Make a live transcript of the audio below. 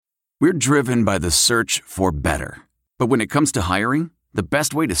We're driven by the search for better. But when it comes to hiring, the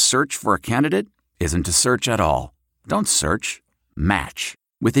best way to search for a candidate isn't to search at all. Don't search. Match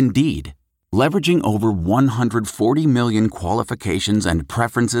with Indeed. Leveraging over 140 million qualifications and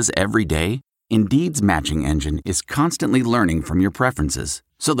preferences every day, Indeed's matching engine is constantly learning from your preferences.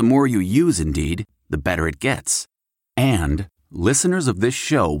 So the more you use Indeed, the better it gets. And listeners of this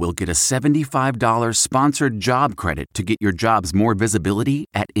show will get a $75 sponsored job credit to get your jobs more visibility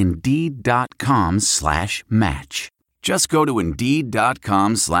at Indeed.com/match. Just go to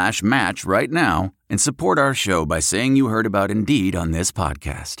Indeed.com/match right now and support our show by saying you heard about Indeed on this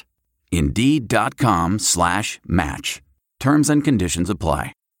podcast. Indeed.com/match. Terms and conditions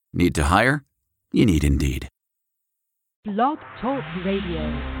apply. Need to hire? You need Indeed. Blog Talk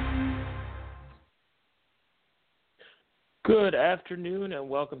Radio. Good afternoon and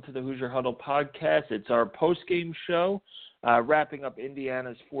welcome to the Hoosier Huddle podcast. It's our post-game show, wrapping up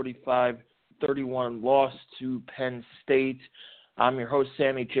Indiana's 45-31 loss to Penn State. I'm your host,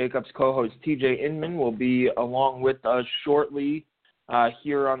 Sammy Jacobs. Co-host TJ Inman will be along with us shortly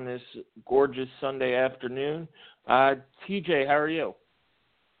here on this gorgeous Sunday afternoon. TJ, how are you?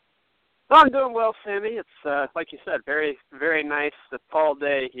 I'm doing well, Sammy. It's like you said, very, very nice. The fall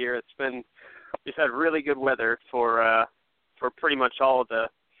day here. We've had really good weather for pretty much all the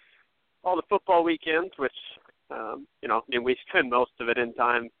football weekends, which we spend most of it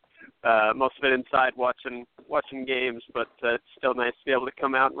inside watching games. But it's still nice to be able to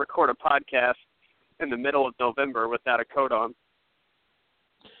come out and record a podcast in the middle of November without a coat on.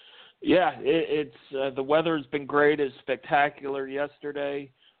 Yeah, it's the weather's been great. It's spectacular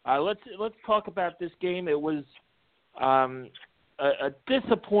yesterday. Let's talk about this game. It was a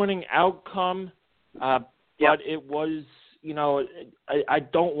disappointing outcome, but it was. I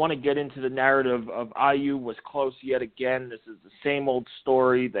don't want to get into the narrative of IU was close yet again. This is the same old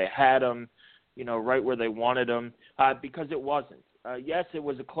story. They had them, right where they wanted them, because it wasn't. Yes, it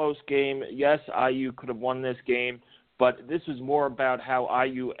was a close game. Yes, IU could have won this game, but this was more about how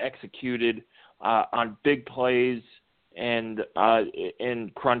IU executed on big plays and in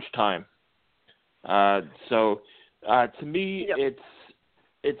crunch time. So to me,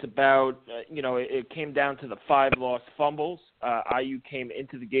 it's about, it came down to the 5 lost fumbles. IU came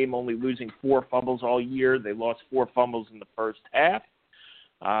into the game only losing 4 fumbles all year. They lost 4 fumbles in the first half.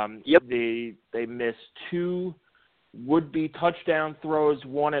 They missed 2 would-be touchdown throws.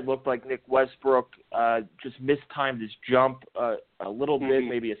 One, it looked like Nick Westbrook just mistimed his jump a little bit,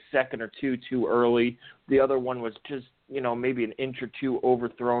 maybe a second or two too early. The other one was just, maybe an inch or two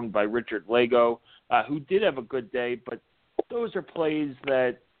overthrown by Richard Lago, who did have a good day, but those are plays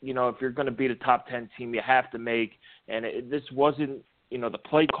that, if you're going to beat a top 10 team, you have to make. And this wasn't, the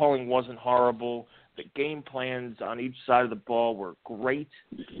play calling wasn't horrible. The game plans on each side of the ball were great.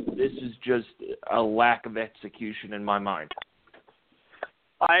 This is just a lack of execution in my mind.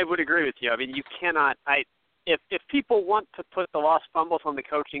 I would agree with you. I mean, you cannot if people want to put the lost fumbles on the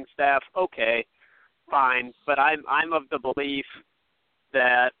coaching staff, okay, fine. But I'm of the belief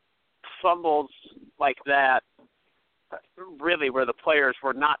that fumbles like that really where the players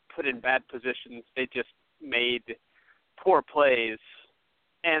were not put in bad positions. They just made poor plays.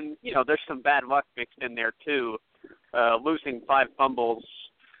 And, there's some bad luck mixed in there, too. Losing 5 fumbles.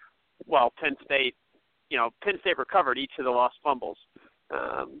 Well, Penn State recovered each of the lost fumbles.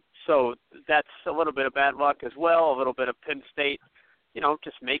 So that's a little bit of bad luck as well, a little bit of Penn State,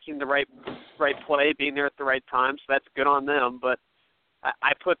 just making the right play, being there at the right time. So that's good on them. But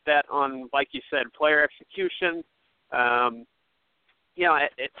I put that on, like you said, player execution.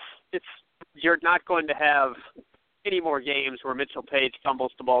 It's you're not going to have any more games where Mitchell Page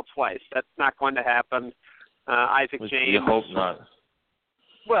fumbles the ball twice. That's not going to happen. Isaac James. You hope not.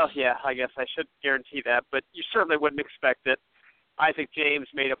 Well, yeah, I guess I should guarantee that, but you certainly wouldn't expect it. Isaac James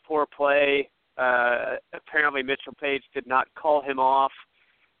made a poor play. Apparently Mitchell Page did not call him off.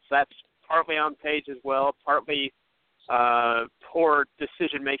 So that's partly on Page as well, partly poor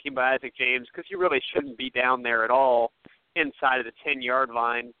decision-making by Isaac James, because you really shouldn't be down there at all inside of the 10-yard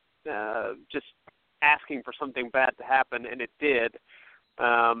line, just asking for something bad to happen, and it did.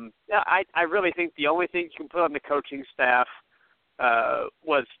 I really think the only thing you can put on the coaching staff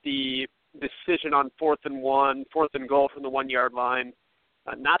was the decision on 4th and goal from the 1-yard line,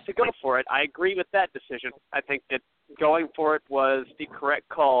 not to go for it. I agree with that decision. I think that going for it was the correct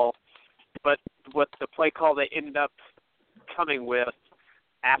call, but with the play call they ended up coming with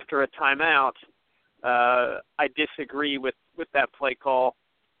after a timeout, I disagree with that play call.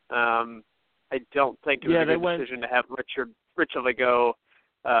 I don't think it was a good decision to have Richard Lago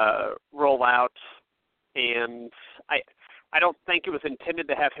roll out, and I don't think it was intended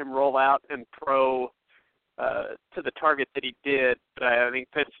to have him roll out and throw to the target that he did, but I think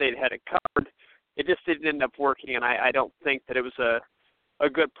Penn State had it covered. It just didn't end up working, and I don't think that it was a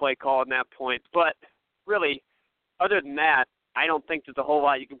good play call at that point. But really, other than that, I don't think there's a whole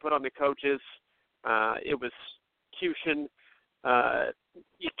lot you can put on the coaches. It was execution.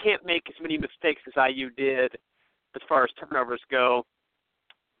 You can't make as many mistakes as IU did as far as turnovers go,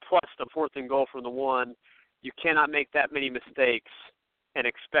 plus the 4th and goal from the 1. You cannot make that many mistakes and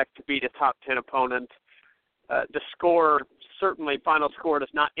expect to beat a top 10 opponent. The score, certainly final score, does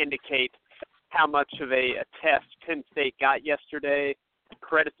not indicate how much of a test Penn State got yesterday.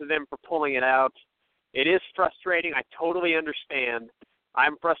 Credit to them for pulling it out. It is frustrating. I totally understand.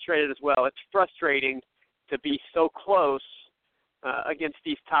 I'm frustrated as well. It's frustrating to be so close against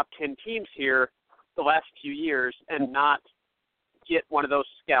these top 10 teams here the last few years and not get one of those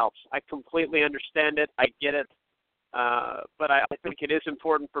scalps. I completely understand it. I get it. But I think it is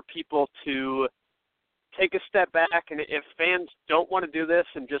important for people to take a step back, and if fans don't want to do this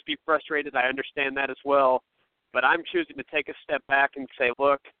and just be frustrated, I understand that as well. But I'm choosing to take a step back and say,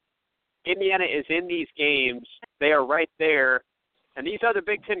 look, Indiana is in these games. They are right there. And these other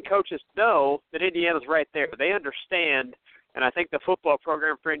Big Ten coaches know that Indiana's right there. They understand, and I think the football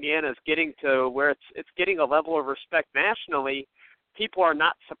program for Indiana is getting to where it's getting a level of respect nationally. People are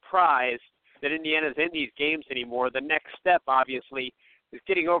not surprised that Indiana's in these games anymore. The next step, obviously, is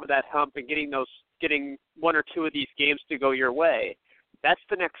getting over that hump and getting 1 or 2 of these games to go your way. That's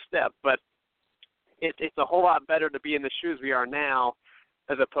the next step. But it's a whole lot better to be in the shoes we are now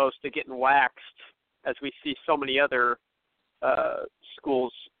as opposed to getting waxed as we see so many other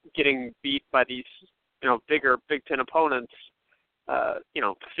schools getting beat by these, bigger Big Ten opponents, 55-3,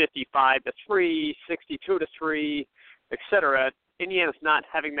 62-3, et cetera. Indiana's not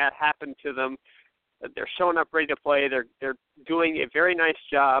having that happen to them. They're showing up ready to play. They're doing a very nice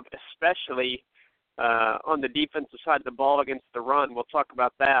job, especially on the defensive side of the ball against the run. We'll talk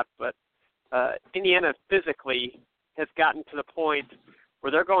about that. But Indiana physically has gotten to the point where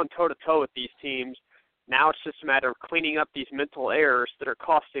they're going toe-to-toe with these teams. Now it's just a matter of cleaning up these mental errors that are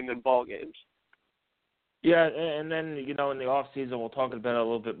costing them ball games. Yeah, and then, in the offseason, we'll talk about it a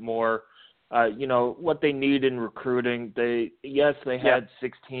little bit more. What they need in recruiting. They had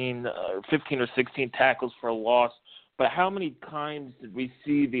 15 or 16 tackles for a loss, but how many times did we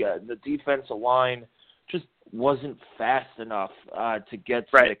see the defensive line just wasn't fast enough to get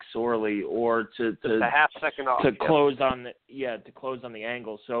to Nick Sorley or to a half second off to close on the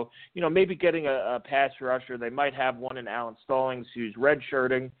angle. So maybe getting a pass rusher. They might have one in Alan Stallings who's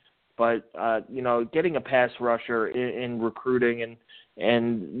redshirting, but getting a pass rusher in recruiting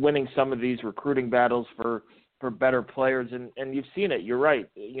and winning some of these recruiting battles for better players, and you've seen it. You're right.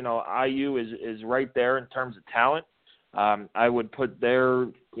 IU is right there in terms of talent. I would put their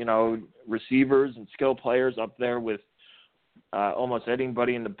receivers and skill players up there with almost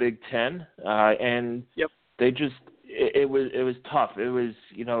anybody in the Big Ten, and they just it was tough. It was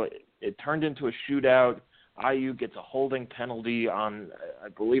it turned into a shootout. IU gets a holding penalty on, I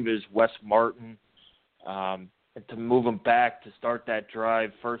believe it was Wes Martin, to move them back to start that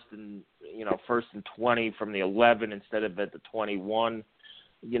drive first and 20 from the 11 instead of at the 21.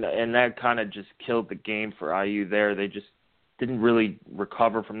 And that kind of just killed the game for IU there. They just didn't really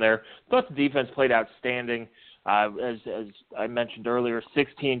recover from there. Thought the defense played outstanding. As I mentioned earlier,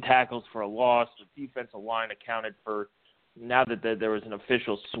 16 tackles for a loss. The defensive line accounted for, now that there was an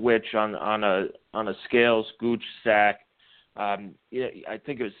official switch on a Scales Gooch sack, I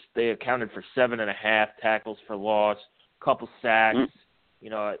think they accounted for 7.5 tackles for loss, a couple sacks,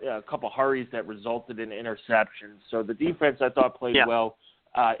 a couple hurries that resulted in interceptions. So the defense, I thought, played well.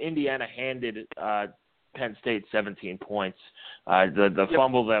 Indiana handed Penn State 17 points. The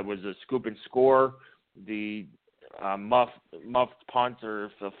fumble that was a scoop and score, the muffed punt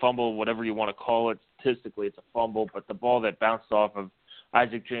or the fumble, whatever you want to call it. Statistically, it's a fumble, but the ball that bounced off of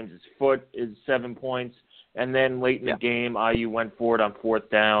Isaac James's foot is 7 points. And then late in the game, IU went for it on 4th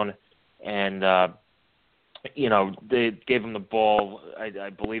down, and they gave him the ball, I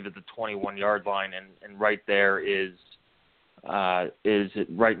believe, at the 21-yard line, and right there is right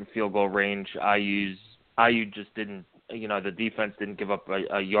in field goal range. IU just didn't, the defense didn't give up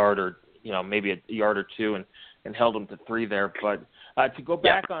a yard or maybe a yard or two, and held them to 3 there. But to go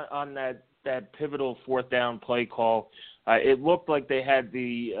back on that pivotal 4th down play call, it looked like they had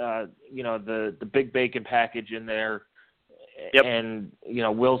the big bacon package in there, and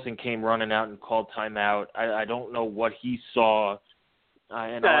Wilson came running out and called timeout. I don't know what he saw,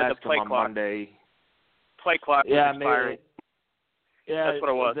 and I'll ask him on Monday. Play clock was expiring. Yeah, that's what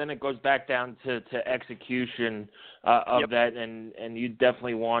it was. Then it goes back down to execution of that, and you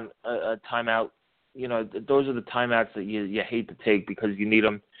definitely want a timeout. You know, those are the timeouts that you hate to take because you need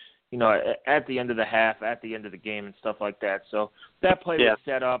them, you know, at the end of the half, at the end of the game, and stuff like that. So that play was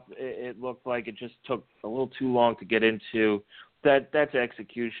set up. It looked like it just took a little too long to get into. That's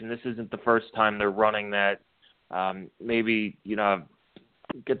execution. This isn't the first time they're running that. Maybe, you know,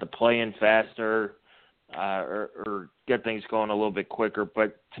 get the play in faster. Or get things going a little bit quicker.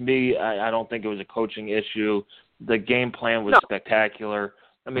 But to me, I don't think it was a coaching issue. The game plan was spectacular.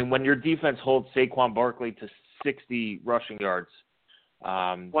 I mean, when your defense holds Saquon Barkley to 60 rushing yards.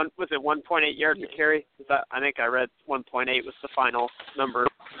 Was it 1.8 yards a carry? I think I read 1.8 was the final number.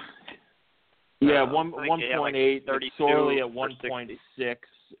 Yeah, 1.8. McSorley at 1.6.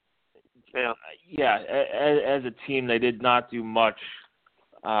 Yeah, as a team, they did not do much.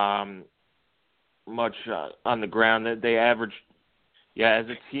 On the ground. They averaged, as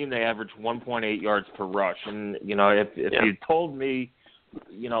a team, they averaged 1.8 yards per rush. And, you know, if you told me,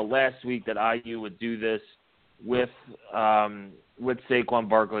 you know, last week that IU would do this with Saquon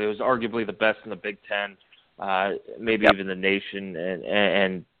Barkley, it was arguably the best in the Big Ten, maybe even the nation,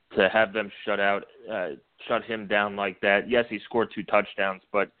 and to have them shut him down like that. Yes, he scored 2 touchdowns,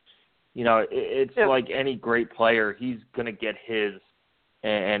 but, you know, it's like any great player, he's going to get his.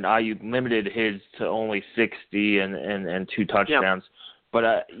 And IU limited his to only 60 and 2 touchdowns.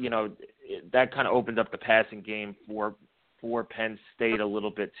 But, you know, that kind of opened up the passing game for Penn State a little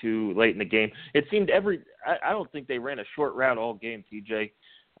bit too late in the game. It seemed I don't think they ran a short route all game, TJ.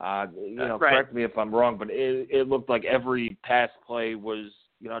 You know, correct me if I'm wrong, but it looked like every pass play was,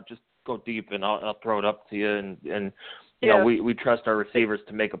 you know, just go deep and I'll throw it up to you. And you know, we trust our receivers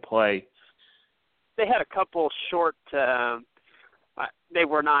to make a play. They had a couple short they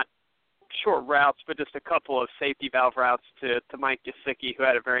were not short routes, but just a couple of safety valve routes to Mike Gesicki, who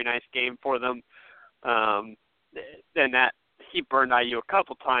had a very nice game for them. Then that he burned IU a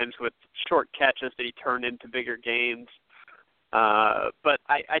couple times with short catches that he turned into bigger gains. But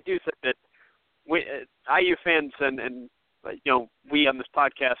I do think that IU fans and you know, we on this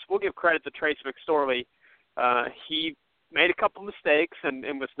podcast, we'll give credit to Trace McSorley. He made a couple mistakes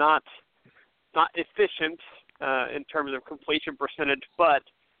and was not efficient in terms of completion percentage, but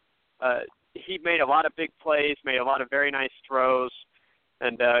he made a lot of big plays, made a lot of very nice throws,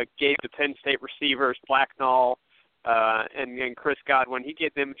 and gave the Penn State receivers, Blacknall and Chris Godwin, he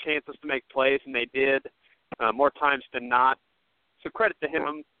gave them chances to make plays, and they did more times than not. So credit to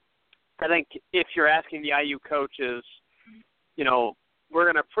him. I think if you're asking the IU coaches, you know, we're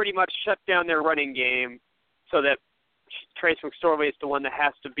going to pretty much shut down their running game so that Trace McSorley is the one that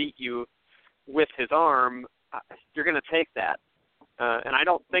has to beat you with his arm, you're going to take that. And I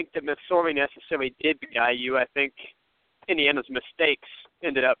don't think that McSorley necessarily did beat IU. I think Indiana's mistakes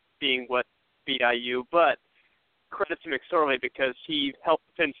ended up being what beat IU. But credit to McSorley because he helped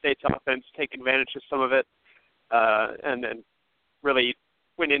Penn State's offense take advantage of some of it. And then really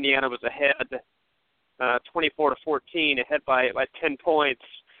when Indiana was ahead 24-14, ahead by 10 points,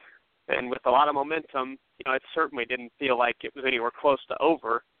 and with a lot of momentum, you know, it certainly didn't feel like it was anywhere close to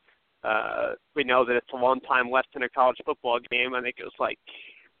over. We know that it's a long time left in a college football game. I think it was like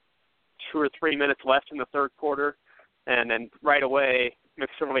 2 or 3 minutes left in the third quarter. And then right away,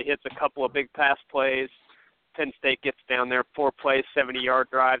 McSorley hits a couple of big pass plays. Penn State gets down there, 4 plays, 70-yard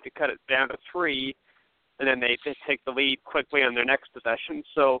drive to cut it down to 3. And then they take the lead quickly on their next possession.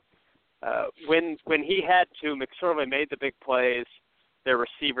 So when he had to, McSorley made the big plays. Their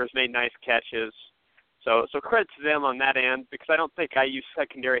receivers made nice catches. So credit to them on that end because I don't think IU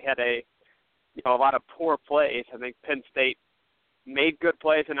secondary had a lot of poor plays. I think Penn State made good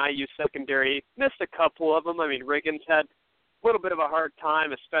plays and IU secondary missed a couple of them. I mean, Riggins had a little bit of a hard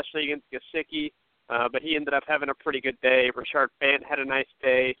time, especially against Gesicki, but he ended up having a pretty good day. Rashard Bant had a nice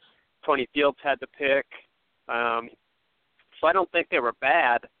day. Tony Fields had the pick. So I don't think they were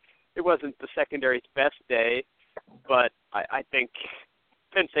bad. It wasn't the secondary's best day, but I think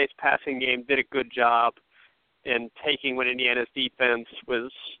Penn State's passing game did a good job in taking what Indiana's defense was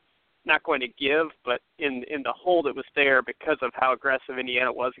not going to give, but in the hold it was there because of how aggressive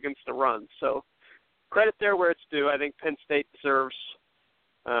Indiana was against the run. So credit there where it's due. I think Penn State deserves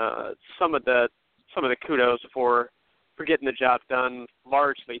some of the kudos for getting the job done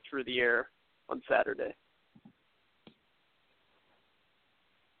largely through the air on Saturday.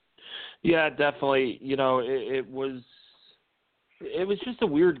 Yeah, definitely. You know, it was just a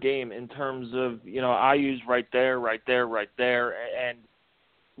weird game in terms of, you know, IU's right there, and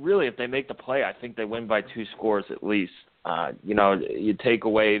really if they make the play, I think they win by 2 scores at least. You know, you take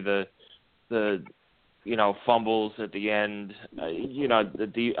away the fumbles at the end.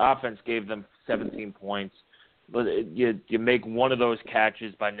 The offense gave them 17 points. But you make one of those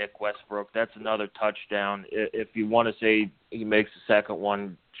catches by Nick Westbrook, that's another touchdown. If you want to say he makes the second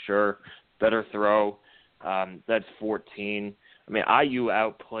one, sure, better throw. That's 14. I mean, IU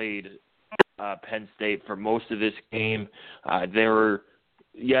outplayed Penn State for most of this game. IU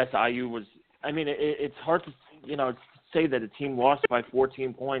was. I mean, it's hard to say that a team lost by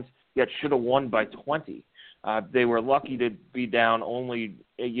 14 points yet should have won by 20. They were lucky to be down only,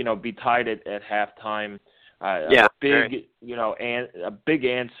 be tied at halftime. A big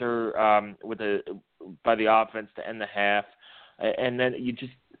answer by the offense to end the half, and then you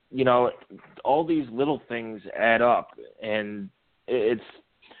just all these little things add up, and it's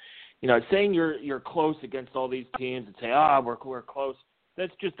saying you're close against all these teams and say we're close.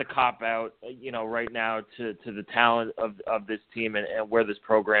 That's just a cop out, right now to the talent of this team and where this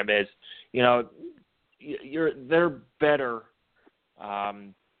program is. They're better.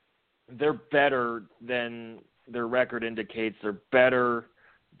 They're better than their record indicates. They're better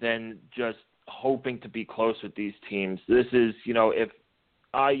than just hoping to be close with these teams. This is, if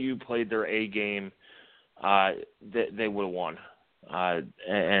IU played their A game, they would have won.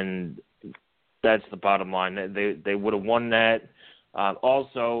 And that's the bottom line. They would have won that.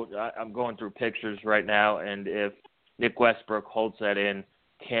 Also, I'm going through pictures right now, and if Nick Westbrook holds that in,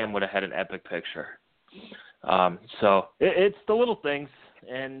 Cam would have had an epic picture. So it's the little things,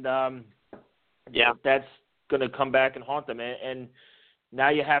 and that's going to come back and haunt them. And now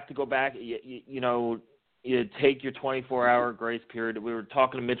you have to go back. You take your 24-hour grace period. We were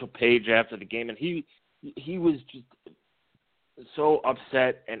talking to Mitchell Page after the game, and he was just so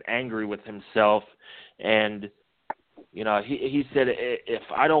upset and angry with himself. And he said, if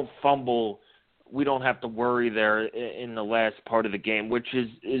I don't fumble, we don't have to worry there in the last part of the game, which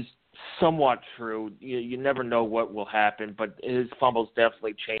is somewhat true. You never know what will happen, but his fumbles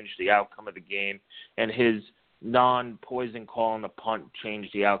definitely changed the outcome of the game, and his non-poison call on the punt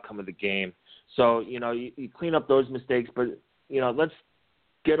changed the outcome of the game. So, you clean up those mistakes, but, let's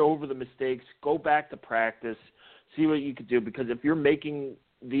get over the mistakes, go back to practice, see what you could do, because if you're making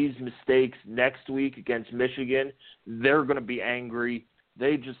these mistakes next week against Michigan, they're going to be angry.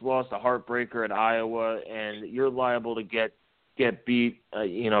 They just lost a heartbreaker at Iowa, and you're liable to get beat,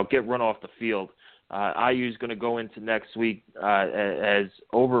 get run off the field. IU is going to go into next week as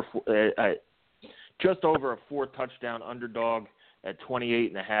just over a 4-touchdown underdog at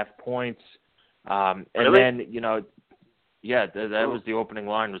 28.5 points. And really? Then, that was the opening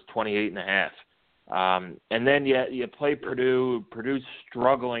line, was 28.5. And then you play Purdue. Purdue's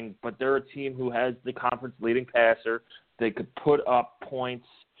struggling, but they're a team who has the conference leading passer. They could put up points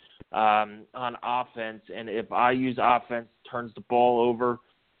on offense, and if IU's offense turns the ball over,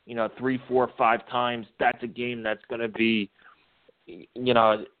 3, 4, 5 times, that's a game that's going to be,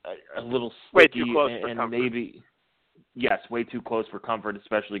 a little sticky, way too close and for maybe, yes, way too close for comfort,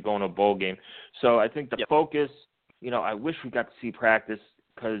 especially going to a bowl game. So I think the focus, I wish we got to see practice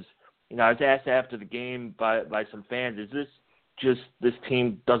because, I was asked after the game by some fans, is this just this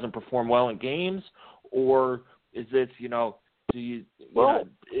team doesn't perform well in games, or is this, is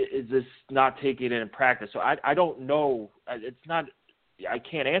this not taking it in practice? So I don't know. It's not. I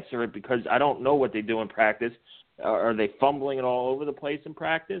can't answer it because I don't know what they do in practice. Are they fumbling it all over the place in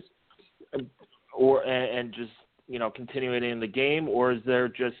practice, and just continuing in the game, or is there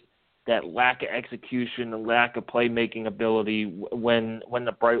just that lack of execution, the lack of playmaking ability when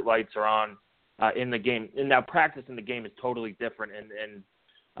the bright lights are on in the game? And now practice in the game is totally different, and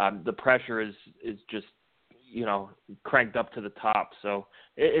the pressure is just cranked up to the top. So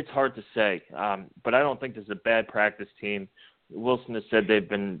it's hard to say. But I don't think this is a bad practice team. Wilson has said they've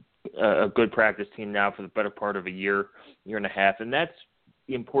been a good practice team now for the better part of a year and a half. And that's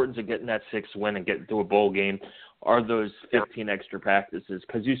the importance of getting that 6th win and getting to a bowl game are those 15 extra practices.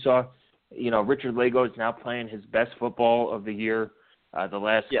 Because you saw, Richard Lago is now playing his best football of the year, the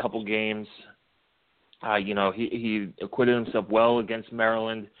last couple games. He acquitted himself well against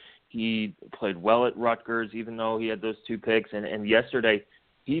Maryland. He played well at Rutgers, even though he had those 2 picks. And yesterday,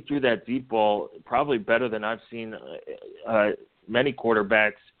 he threw that deep ball probably better than I've seen many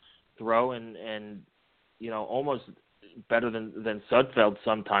quarterbacks throw, and almost better than Sudfeld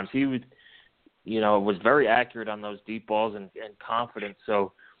sometimes. He would, was very accurate on those deep balls and confident.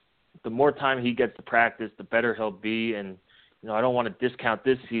 So the more time he gets to practice, the better he'll be. And I don't want to discount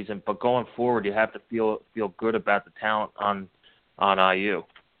this season, but going forward, you have to feel good about the talent on IU.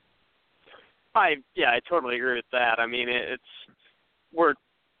 I totally agree with that. I mean, we're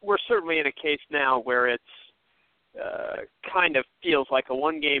certainly in a case now where it's kind of feels like a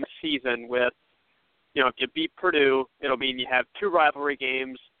one-game season with if you beat Purdue, it'll mean you have 2 rivalry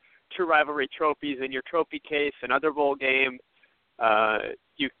games, 2 rivalry trophies in your trophy case, another bowl game.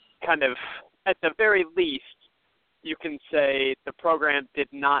 You kind of, at the very least, you can say the program did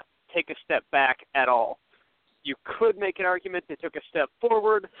not take a step back at all. You could make an argument they took a step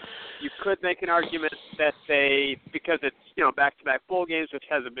forward. You could make an argument that because it's, back-to-back bowl games, which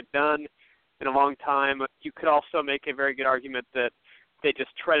hasn't been done in a long time, you could also make a very good argument that they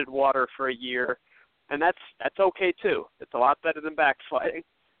just treaded water for a year. And that's okay, too. It's a lot better than backsliding.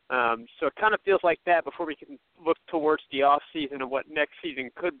 So it kind of feels like that before we can look towards the off season and what next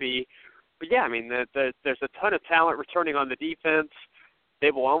season could be. But, yeah, I mean, there's a ton of talent returning on the defense. They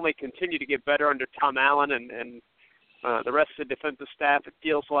will only continue to get better under Tom Allen and the rest of the defensive staff, it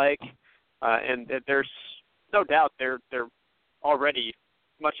feels like. And there's no doubt they're already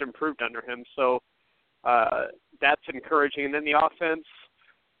much improved under him. So that's encouraging. And then the offense,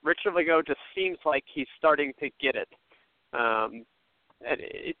 Richard Lagoe just seems like he's starting to get it. And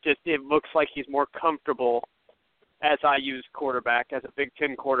it looks like he's more comfortable as IU's quarterback, as a Big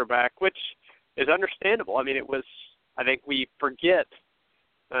Ten quarterback, which is understandable. I mean, I think we forget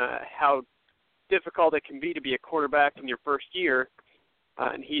how difficult it can be to be a quarterback in your first year,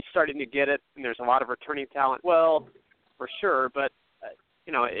 and he's starting to get it, and there's a lot of returning talent. Well, for sure, but,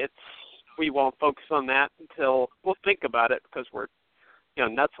 we won't focus on that until we'll think about it because we're,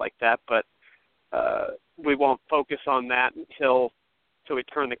 nuts like that, but we won't focus on that until we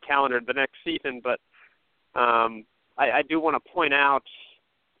turn the calendar to the next season. But I do want to point out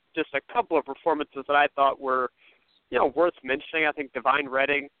just a couple of performances that I thought were, worth mentioning. I think Divine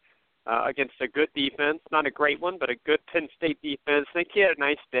Redding against a good defense, not a great one, but a good Penn State defense. I think he had a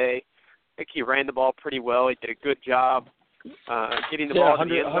nice day. I think he ran the ball pretty well. He did a good job getting the ball to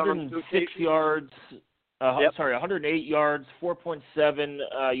the end zone. 106 yards. 108 yards,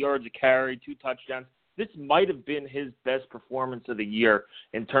 4.7 yards a carry, 2 touchdowns. This might have been his best performance of the year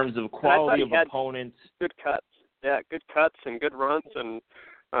in terms of quality of opponents. Good cuts. Yeah, good cuts and good runs, and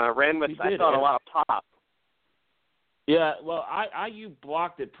ran with, I thought, a lot of pop. Yeah, well, IU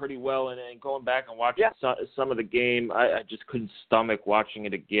blocked it pretty well, and going back and watching some of the game, I just couldn't stomach watching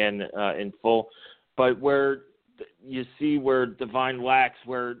it again in full. But where you see where Divine lacks,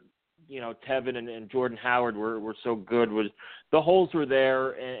 where Tevin and Jordan Howard were so good, was the holes were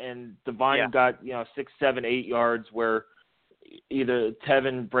there, and Divine got 6, 7, 8 yards where either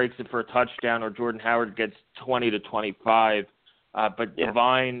Tevin breaks it for a touchdown or Jordan Howard gets 20 to 25. But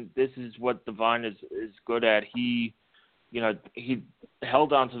Divine, this is what Divine is good at. He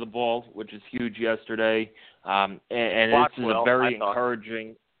held on to the ball, which is huge yesterday, and this is a very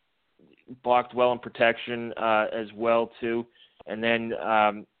encouraging. Blocked well in protection as well too, and then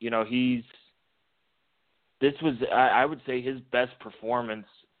this was I would say his best performance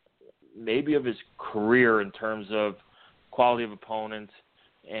maybe of his career in terms of quality of opponents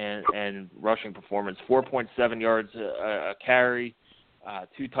and rushing performance. 4.7 yards a carry.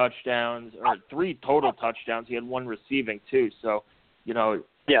 2 touchdowns, or 3 total touchdowns. He had 1 receiving too. So,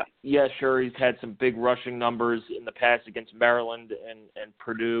 sure, he's had some big rushing numbers in the past against Maryland and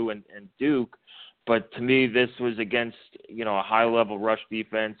Purdue and Duke. But to me, this was against, a high-level rush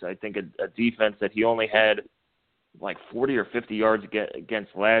defense. I think a defense that he only had like 40 or 50 yards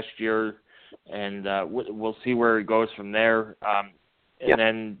against last year. And we'll see where he goes from there. And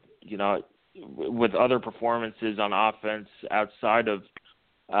then, with other performances on offense outside of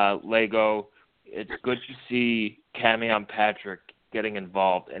Lagoe, it's good to see Camion Patrick getting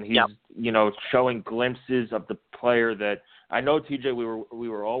involved, and he's showing glimpses of the player that I know. TJ, we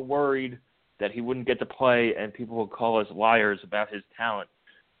were all worried that he wouldn't get to play, and people will call us liars about his talent,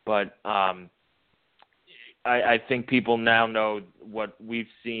 but I think people now know what we've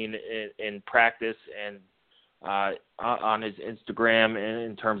seen in practice and on his Instagram and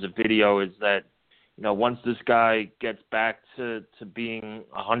in terms of video is that, once this guy gets back to being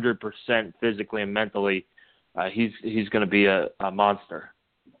 100% physically and mentally, he's going to be a monster.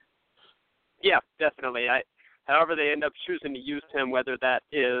 Yeah, definitely. However they end up choosing to use him, whether that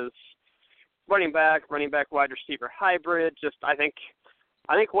is running back, wide receiver hybrid, just I think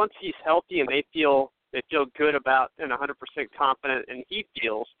once he's healthy and they feel good about and 100% confident, and he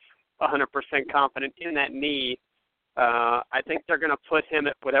feels 100% confident in that knee, I think they're going to put him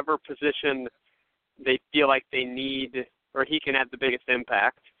at whatever position they feel like they need, or he can have the biggest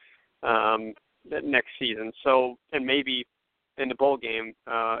impact next season. So, and maybe in the bowl game,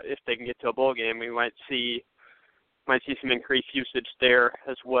 if they can get to a bowl game, we might see some increased usage there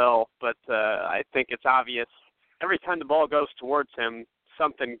as well. But I think it's obvious every time the ball goes towards him,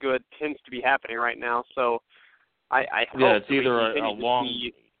 something good tends to be happening right now. So I hope it's either a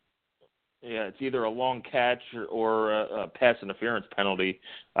long. Yeah, it's either a long catch or a pass interference penalty.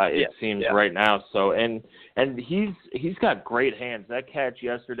 It seems right now. So and he's got great hands. That catch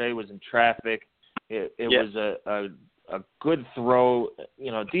yesterday was in traffic. It was a good throw,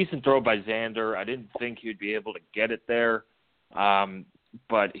 decent throw by Xander. I didn't think he'd be able to get it there,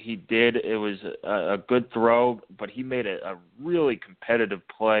 but he did. It was a good throw, but he made a really competitive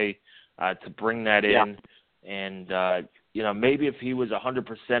play to bring that in. And maybe if he was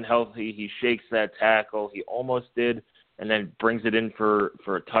 100% healthy, he shakes that tackle. He almost did, and then brings it in for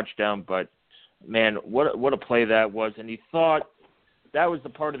a touchdown. But, man, what a play that was. And you thought that was the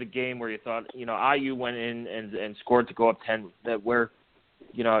part of the game where you thought, IU went in and scored to go up 10, that where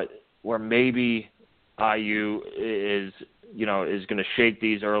maybe IU is going to shake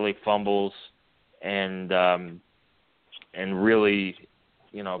these early fumbles and really –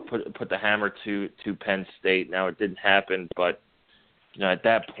 put the hammer to Penn State. Now it didn't happen, but at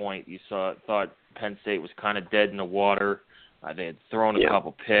that point you thought Penn State was kind of dead in the water. They had thrown a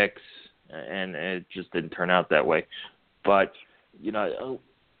couple picks, and it just didn't turn out that way. But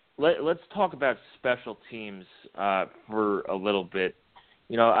let's talk about special teams for a little bit.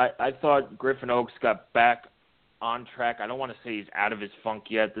 I thought Griffin Oaks got back on track. I don't want to say he's out of his funk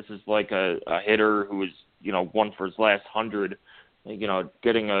yet. This is like a hitter who was one for his last 100.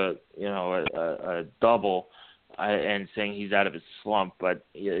 Getting a double and saying he's out of his slump. But,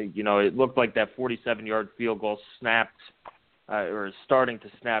 it looked like that 47-yard field goal snapped or is starting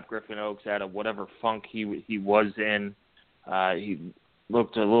to snap Griffin Oaks out of whatever funk he was in. He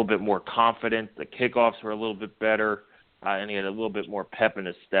looked a little bit more confident. The kickoffs were a little bit better, and he had a little bit more pep in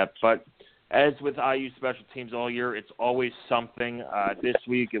his step. But as with IU special teams all year, it's always something. This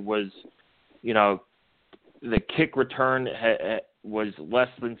week it was, the kick return was less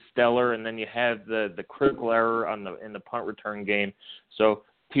than stellar, and then you have the critical error in the punt return game. So,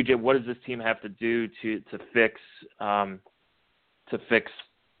 TJ, what does this team have to do to fix the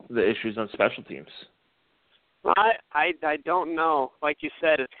issues on special teams? I don't know. Like you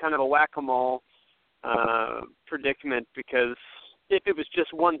said, it's kind of a whack-a-mole predicament, because if it was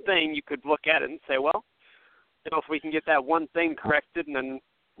just one thing, you could look at it and say, well, if we can get that one thing corrected, and then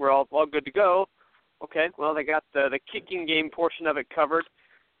we're all good to go. Okay, well, they got the kicking game portion of it covered.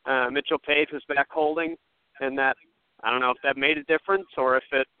 Mitchell Page was back holding, and that, I don't know if that made a difference or if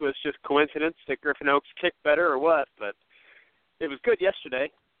it was just coincidence that Griffin Oaks kicked better or what, but it was good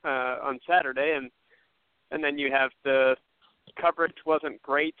yesterday on Saturday, and then you have the coverage wasn't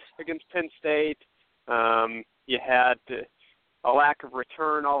great against Penn State. You had a lack of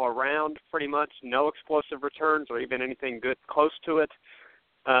return all around, pretty much no explosive returns or even anything good close to it.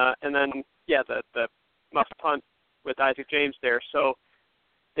 And then, the muff punt with Isaac James there. So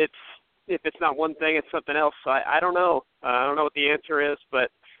if it's not one thing, it's something else. So I don't know. I don't know what the answer is,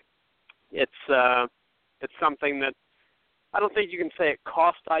 but it's something that I don't think you can say it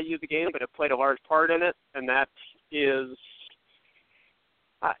cost IU the game, but it played a large part in it, and that is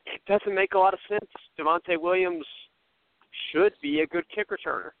it doesn't make a lot of sense. Devontae Williams should be a good kick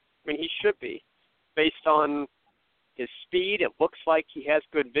returner. I mean, he should be. Based on his speed, it looks like he has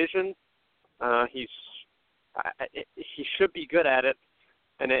good vision. He should be good at it,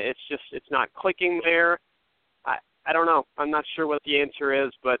 and it's not clicking there. I don't know. I'm not sure what the answer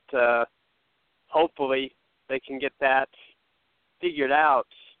is, but hopefully they can get that figured out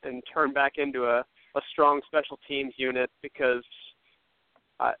and turn back into a strong special teams unit, because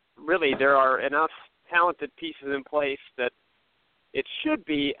really there are enough talented pieces in place that it should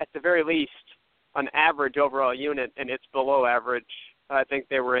be, at the very least, an average overall unit, and it's below average. I think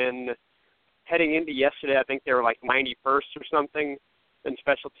they were heading into yesterday, I think they were like 91st or something in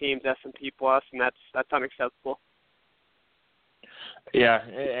special teams S&P plus, and that's unacceptable. Yeah,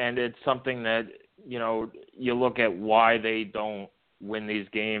 and it's something that, you look at why they don't win these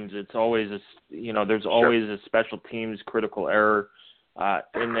games. It's always there's always a special teams critical error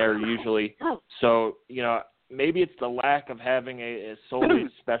in there usually. So, maybe it's the lack of having a solely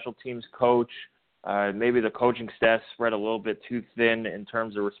special teams coach. Maybe the coaching staff spread a little bit too thin in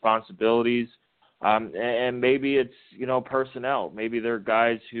terms of responsibilities. And maybe it's, personnel. Maybe there are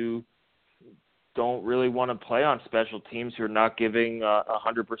guys who don't really want to play on special teams, who are not giving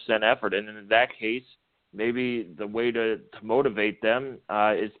 100% effort. And in that case, maybe the way to motivate them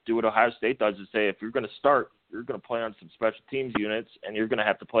is do what Ohio State does, is say, if you're going to start, you're going to play on some special teams units, and you're going to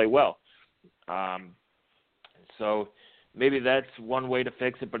have to play well. So maybe that's one way to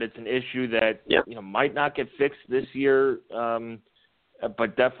fix it, but it's an issue that might not get fixed this year,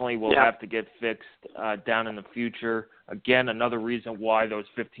 but definitely will have to get fixed down in the future. Again, another reason why those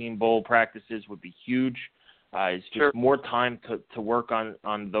 15 bowl practices would be huge. It's just more time to work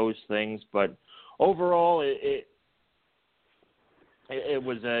on those things. But overall, it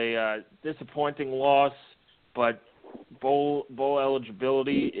was a disappointing loss, but bowl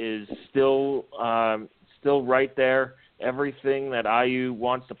eligibility is still right there. Everything that IU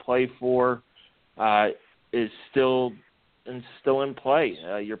wants to play for is still in play.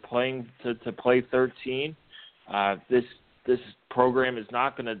 You're playing to play 13. This program is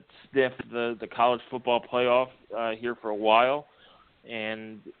not going to sniff the college football playoff here for a while,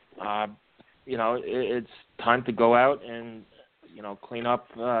 and it's time to go out and clean up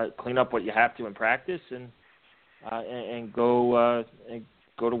what you have to in practice and go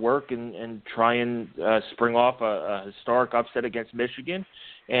to work and try and spring off a historic upset against Michigan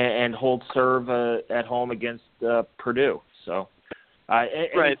and hold serve at home against Purdue. So,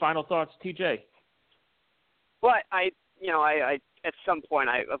 any final thoughts, TJ? Well, I at some point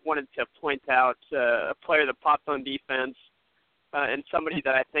I wanted to point out a player that popped on defense and somebody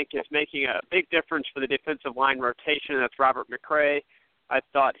that I think is making a big difference for the defensive line rotation, and that's Robert McCray. I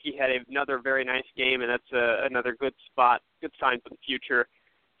thought he had another very nice game, and that's another good sign for the future.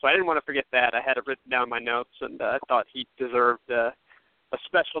 So I didn't want to forget that. I had it written down in my notes, and I thought he deserved a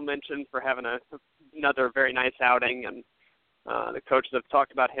special mention for having another very nice outing. And the coaches have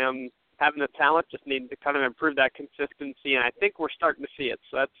talked about him having the talent, just needing to kind of improve that consistency, and I think we're starting to see it.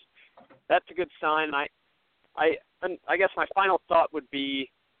 So that's a good sign. I guess my final thought would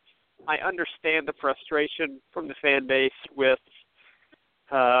be I understand the frustration from the fan base with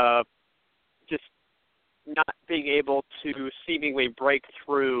just not being able to seemingly break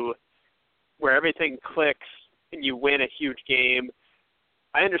through where everything clicks and you win a huge game.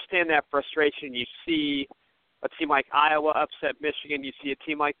 I understand that frustration. You see a team like Iowa upset Michigan. You see a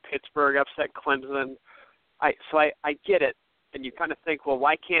team like Pittsburgh upset Clemson. I get it. And you kind of think, well,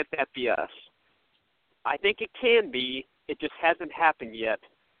 why can't that be us? I think it can be. It just hasn't happened yet.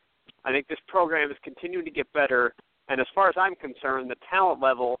 I think this program is continuing to get better. And as far as I'm concerned, the talent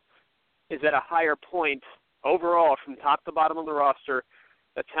level is at a higher point overall from top to bottom of the roster.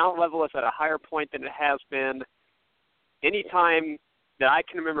 The talent level is at a higher point than it has been any time that I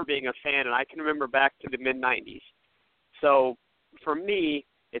can remember being a fan, and I can remember back to the mid-'90s. So for me,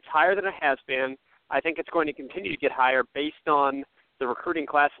 it's higher than it has been. I think it's going to continue to get higher based on the recruiting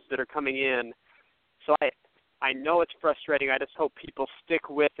classes that are coming in. So I know it's frustrating. I just hope people stick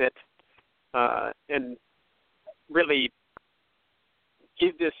with it and really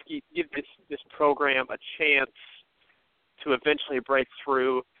give this program a chance to eventually break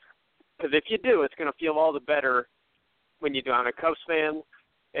through. Because if you do, it's going to feel all the better when you do. I'm a Cubs fan,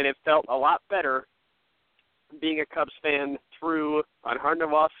 and it felt a lot better being a Cubs fan through a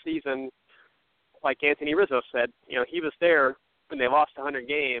 100-loss season. Like Anthony Rizzo said, he was there when they lost 100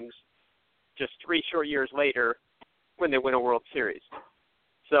 games just 3 short years later when they win a World Series.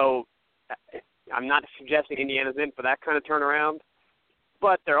 So I'm not suggesting Indiana's in for that kind of turnaround,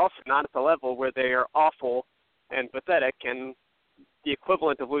 but they're also not at the level where they are awful and pathetic and the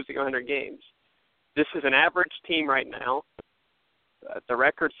equivalent of losing 100 games. This is an average team right now. The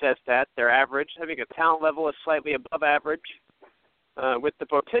record says that. They're average. I think the talent level is slightly above average with the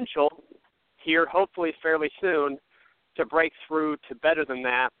potential here, hopefully fairly soon, to break through to better than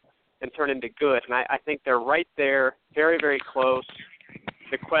that and turn into good. And I think they're right there, very, very close.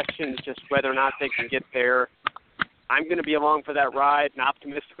 The question is just whether or not they can get there. I'm going to be along for that ride and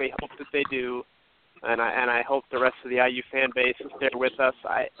optimistically hope that they do. And I hope the rest of the IU fan base is there with us.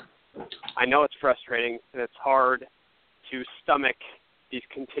 I know it's frustrating and it's hard to stomach these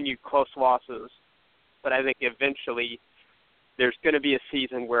continued close losses, but I think eventually there's going to be a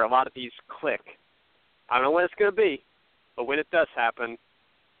season where a lot of these click. I don't know when it's going to be, but when it does happen,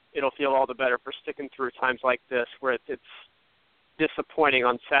 it'll feel all the better for sticking through times like this where it's disappointing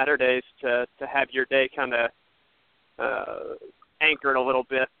on Saturdays to have your day kind of anchored a little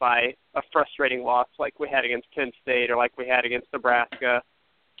bit by a frustrating loss like we had against Penn State or like we had against Nebraska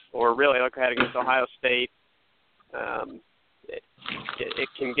or really like we had against Ohio State. It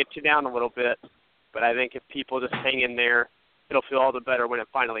can get you down a little bit, but I think if people just hang in there, it'll feel all the better when it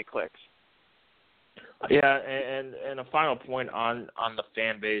finally clicks. Yeah, and a final point on the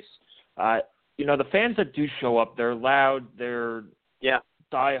fan base. The fans that do show up, they're loud, they're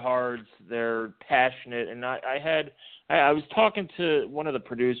diehards, they're passionate, and I was talking to one of the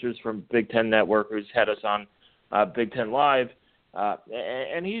producers from Big Ten Network who's had us on Big Ten Live,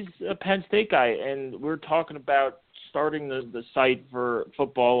 and he's a Penn State guy, and we're talking about starting the site for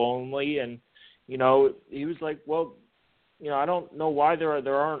football only, and he was like, well, I don't know why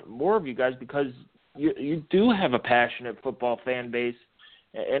there aren't more of you guys, because you do have a passionate football fan base,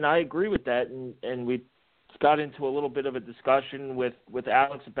 and I agree with that, and we got into a little bit of a discussion with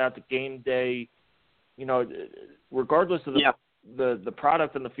Alex about the game day. You know, regardless of the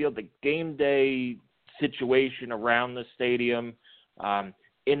product on the field, the game day situation around the stadium,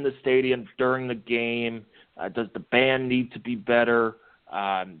 in the stadium during the game, does the band need to be better?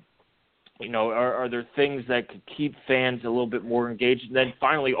 You know, are there things that could keep fans a little bit more engaged? And then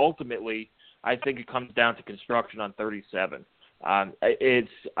finally, ultimately, I think it comes down to construction on 37. I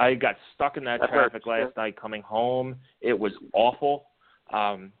got stuck in that traffic last night coming home. It was awful.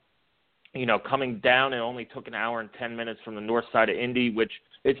 You know, coming down, it only took an hour and 10 minutes from the north side of Indy, which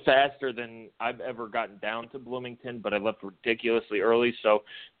it's faster than I've ever gotten down to Bloomington, but I left ridiculously early. So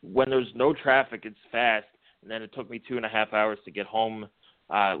when there's no traffic, it's fast. And then it took me 2.5 hours to get home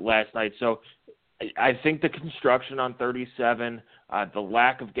last night. So I think the construction on 37, the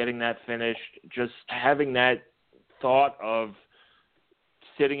lack of getting that finished, just having that thought of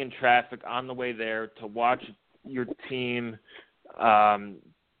sitting in traffic on the way there to watch your team,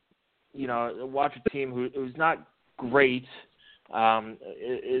 you know, watch a team who's not great,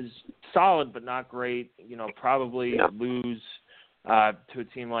 is solid but not great, you know, probably lose to a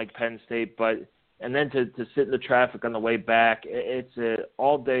team like Penn State, and then to sit in the traffic on the way back, it's an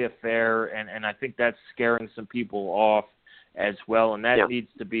all-day affair, and I think that's scaring some people off as well, and that needs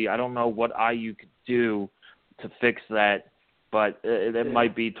to be, I don't know what IU could do to fix that, but it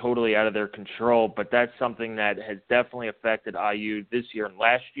might be totally out of their control, but that's something that has definitely affected IU this year and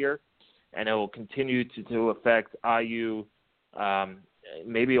last year, and it will continue to affect IU,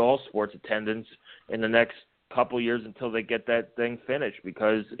 maybe all sports attendance in the next couple years until they get that thing finished,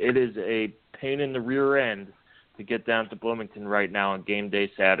 because it is a pain in the rear end to get down to Bloomington right now on game day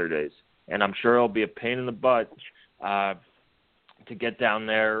Saturdays. And I'm sure it'll be a pain in the butt to get down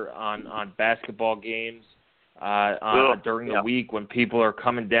there on basketball games during the week when people are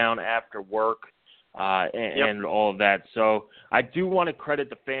coming down after work and all of that. So I do want to credit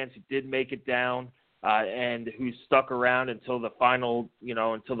the fans who did make it down and who stuck around until the final,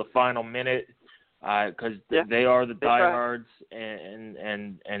 until the final minute, because they are the diehards,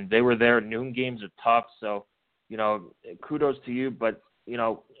 and they were there. Noon games are tough, so kudos to you. But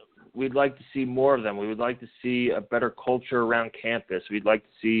we'd like to see more of them. We would like to see a better culture around campus. We'd like to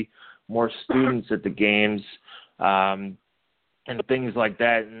see more students at the games and things like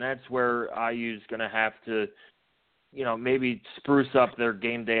that. And that's where IU is going to have to, maybe spruce up their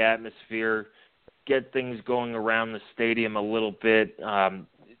game day atmosphere, get things going around the stadium a little bit.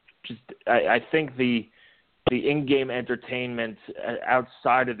 I think the in-game entertainment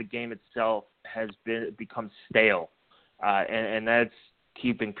outside of the game itself has become stale, and that's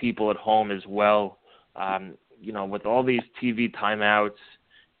keeping people at home as well. With all these TV timeouts,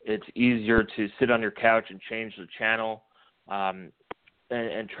 it's easier to sit on your couch and change the channel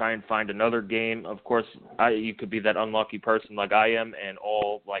and try and find another game. Of course, you could be that unlucky person like I am, and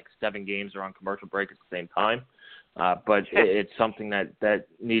all 7 games are on commercial break at the same time. But it's something that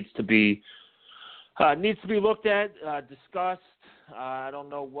needs to be looked at, discussed. I don't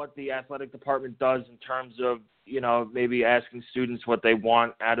know what the athletic department does in terms of, maybe asking students what they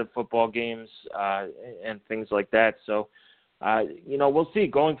want out of football games and things like that. So, we'll see.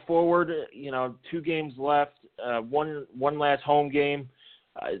 Going forward, 2 games left, one last home game.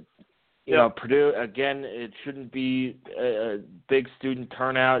 Purdue, again, it shouldn't be a big student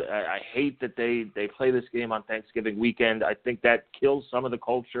turnout. I hate that they play this game on Thanksgiving weekend. I think that kills some of the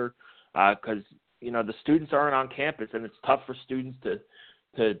culture because, the students aren't on campus, and it's tough for students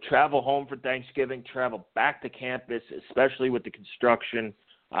to travel home for Thanksgiving, travel back to campus, especially with the construction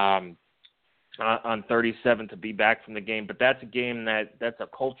on 37 to be back from the game. But that's a game that's a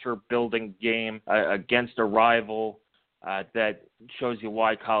culture-building game against a rival. That shows you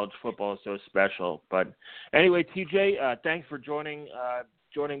why college football is so special. But anyway, TJ, thanks for joining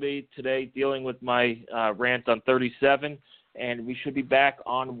me today, dealing with my rant on 37. And we should be back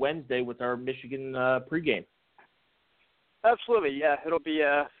on Wednesday with our Michigan pregame. Absolutely, yeah. It'll be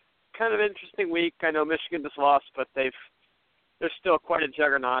a kind of interesting week. I know Michigan just lost, but they're still quite a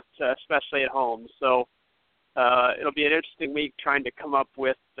juggernaut, especially at home. So it'll be an interesting week trying to come up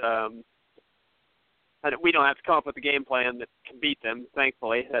with we don't have to come up with a game plan that can beat them,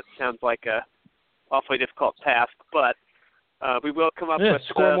 thankfully. That sounds like a awfully difficult task, but we will come up with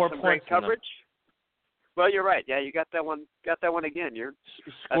some great coverage. Well, you're right. Yeah, you got that one again.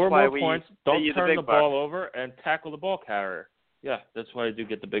 Score more points. Don't turn the ball over and tackle the ball carrier. Yeah, that's why I do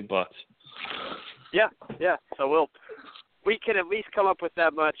get the big bucks. Yeah. So we can at least come up with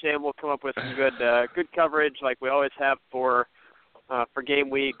that much, and we'll come up with some good coverage like we always have for game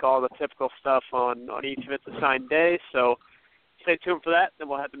week, all the typical stuff on each of its assigned days. So stay tuned for that. Then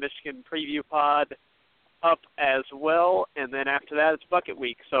we'll have the Michigan preview pod up as well. And then after that, it's bucket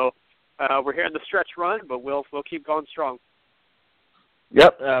week. So we're here in the stretch run, but we'll keep going strong.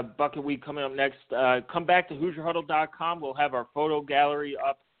 Yep, bucket week coming up next. Come back to HoosierHuddle.com. We'll have our photo gallery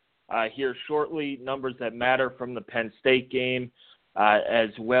up here shortly, numbers that matter from the Penn State game, as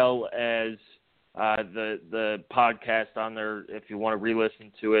well as the podcast on there if you want to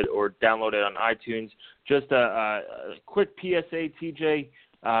re-listen to it or download it on iTunes. Just a quick PSA, TJ,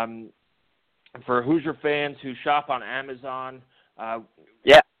 for Hoosier fans who shop on Amazon.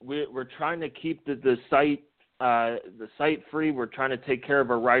 We're trying to keep the site free. We're trying to take care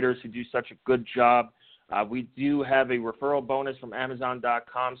of our writers who do such a good job. We do have a referral bonus from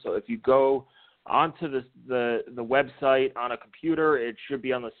Amazon.com, so if you go onto the website on a computer, it should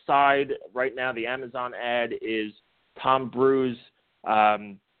be on the side. Right now, the Amazon ad is Tom Brew's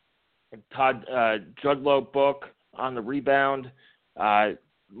Todd Judlow book on the rebound.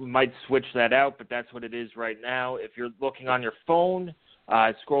 We might switch that out, but that's what it is right now. If you're looking on your phone,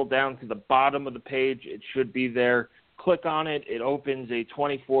 scroll down to the bottom of the page. It should be there. Click on it. It opens a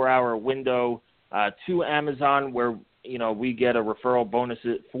 24-hour window to Amazon where we get a referral bonus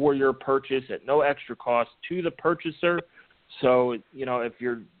for your purchase at no extra cost to the purchaser. So, if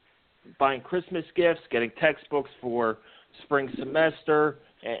you're buying Christmas gifts, getting textbooks for spring semester,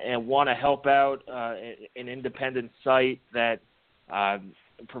 and want to help out an independent site that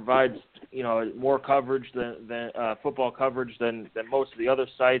provides, more coverage than football coverage than most of the other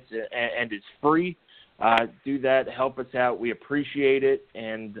sites and is free, do that. Help us out. We appreciate it,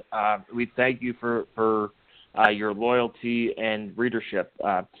 and we thank you for your loyalty and readership.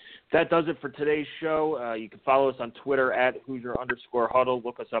 That does it for today's show. You can follow us on Twitter at Hoosier_Huddle.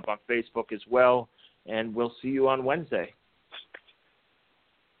 Look us up on Facebook as well, and we'll see you on Wednesday.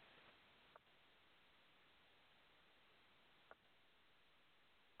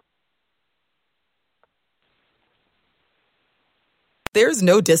 There's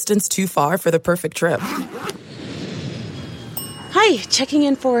no distance too far for the perfect trip. Hi, checking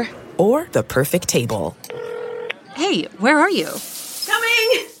in for... Or the perfect table. Hey, where are you?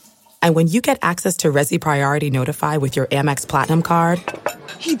 Coming! And when you get access to Resi Priority Notify with your Amex Platinum card...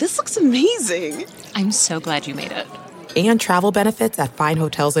 Hey, this looks amazing! I'm so glad you made it. And travel benefits at fine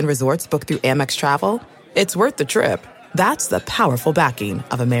hotels and resorts booked through Amex Travel, it's worth the trip. That's the powerful backing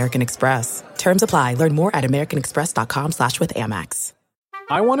of American Express. Terms apply. Learn more at americanexpress.com/withAmex.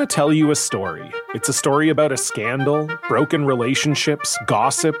 I want to tell you a story. It's a story about a scandal, broken relationships,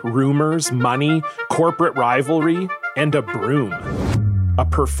 gossip, rumors, money, corporate rivalry, and a broom. A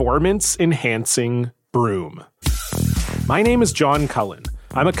performance-enhancing broom. My name is John Cullen.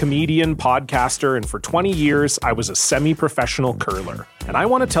 I'm a comedian, podcaster, and for 20 years, I was a semi-professional curler. And I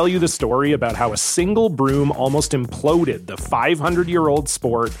want to tell you the story about how a single broom almost imploded the 500-year-old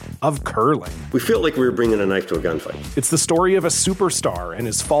sport of curling. We felt like we were bringing a knife to a gunfight. It's the story of a superstar and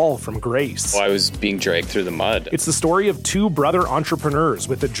his fall from grace. I was being dragged through the mud. It's the story of two brother entrepreneurs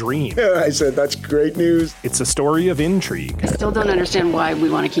with a dream. I said, that's great news. It's a story of intrigue. I still don't understand why we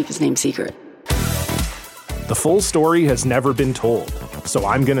want to keep his name secret. The full story has never been told, so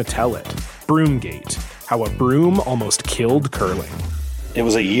I'm going to tell it. Broomgate, how a broom almost killed curling. It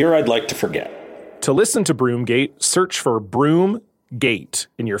was a year I'd like to forget. To listen to Broomgate, search for Broomgate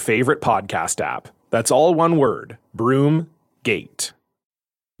in your favorite podcast app. That's all one word, Broomgate.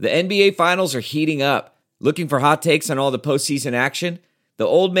 The NBA Finals are heating up. Looking for hot takes on all the postseason action? The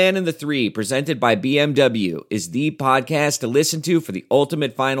Old Man and the Three, presented by BMW, is the podcast to listen to for the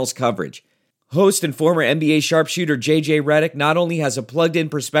ultimate finals coverage. Host and former NBA sharpshooter JJ Redick not only has a plugged-in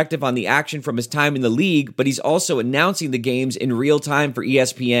perspective on the action from his time in the league, but he's also announcing the games in real time for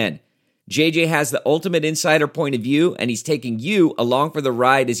ESPN. JJ has the ultimate insider point of view, and he's taking you along for the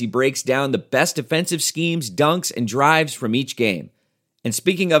ride as he breaks down the best defensive schemes, dunks, and drives from each game. And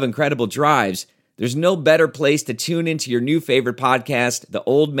speaking of incredible drives, there's no better place to tune into your new favorite podcast, The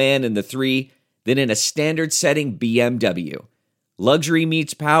Old Man and the Three, than in a standard-setting BMW. Luxury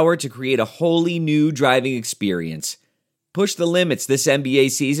meets power to create a wholly new driving experience. Push the limits this NBA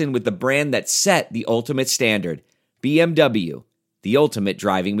season with the brand that set the ultimate standard. BMW, the ultimate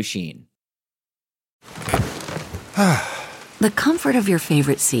driving machine. The comfort of your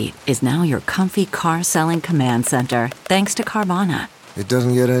favorite seat is now your comfy car-selling command center, thanks to Carvana. It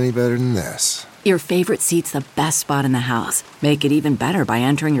doesn't get any better than this. Your favorite seat's the best spot in the house. Make it even better by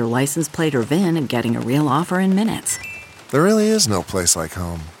entering your license plate or VIN and getting a real offer in minutes. There really is no place like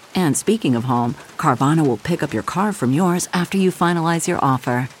home. And speaking of home, Carvana will pick up your car from yours after you finalize your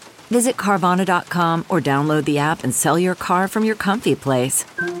offer. Visit Carvana.com or download the app and sell your car from your comfy place.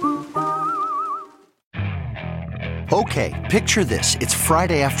 Okay, picture this. It's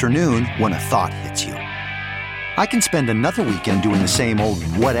Friday afternoon when a thought hits you. I can spend another weekend doing the same old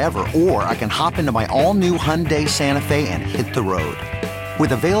whatever, or I can hop into my all-new Hyundai Santa Fe and hit the road.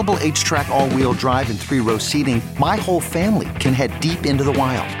 With available H-Track all-wheel drive and 3-row seating, my whole family can head deep into the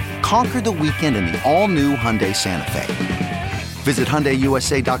wild. Conquer the weekend in the all-new Hyundai Santa Fe. Visit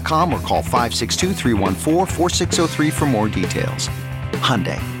HyundaiUSA.com or call 562-314-4603 for more details.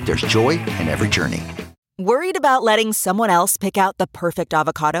 Hyundai, there's joy in every journey. Worried about letting someone else pick out the perfect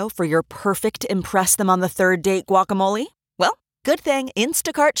avocado for your perfect impress them on the third date guacamole? Well, good thing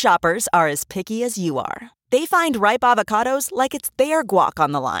Instacart shoppers are as picky as you are. They find ripe avocados like it's their guac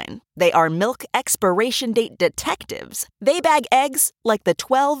on the line. They are milk expiration date detectives. They bag eggs like the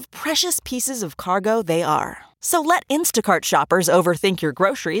 12 precious pieces of cargo they are. So let Instacart shoppers overthink your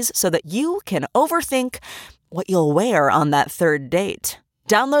groceries so that you can overthink what you'll wear on that third date.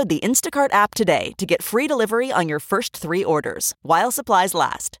 Download the Instacart app today to get free delivery on your first 3 orders, while supplies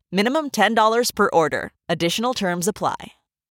last. Minimum $10 per order. Additional terms apply.